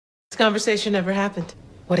This conversation never happened.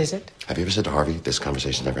 What is it? Have you ever said to Harvey, this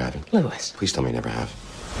conversation never happened? Lewis. Please tell me you never have.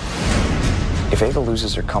 If Ava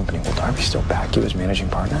loses her company, will Darby still back you as managing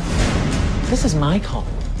partner? This is my call.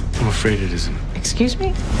 I'm afraid it isn't. Excuse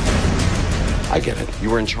me? I get it. You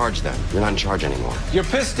were in charge then. You're not in charge anymore. You're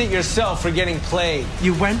pissed at yourself for getting played.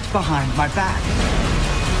 You went behind my back.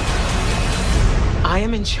 I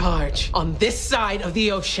am in charge on this side of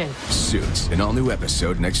the ocean. Suits, an all-new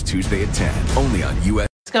episode next Tuesday at 10, only on US.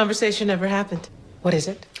 This conversation never happened. What is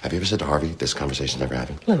it? Have you ever said to Harvey, this conversation never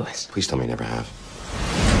happened? Lewis. Please tell me you never have.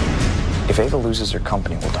 If Ava loses her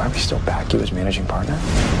company, will Darby still back you as managing partner?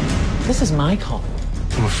 This is my call.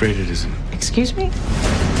 I'm afraid it isn't. Excuse me?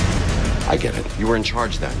 I get it. You were in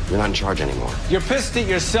charge then. You're not in charge anymore. You're pissed at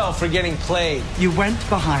yourself for getting played. You went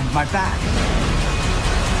behind my back.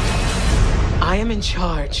 I am in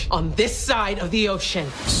charge on this side of the ocean.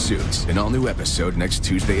 Suits, an all-new episode next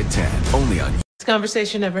Tuesday at 10, only on. This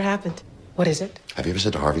conversation never happened. What is it? Have you ever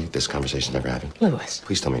said to Harvey, this conversation never happened? Lewis.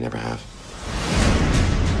 Please tell me you never have.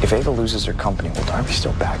 If Ava loses her company, will Darby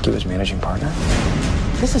still back you as managing partner?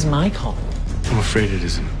 This is my call. I'm afraid it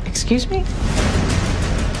isn't. Excuse me?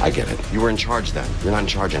 I get it. You were in charge then. You're not in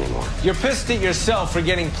charge anymore. You're pissed at yourself for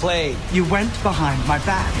getting played. You went behind my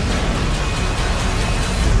back.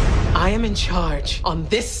 I am in charge on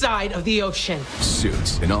this side of the ocean.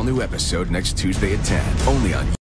 Suits, an all-new episode next Tuesday at 10, only on.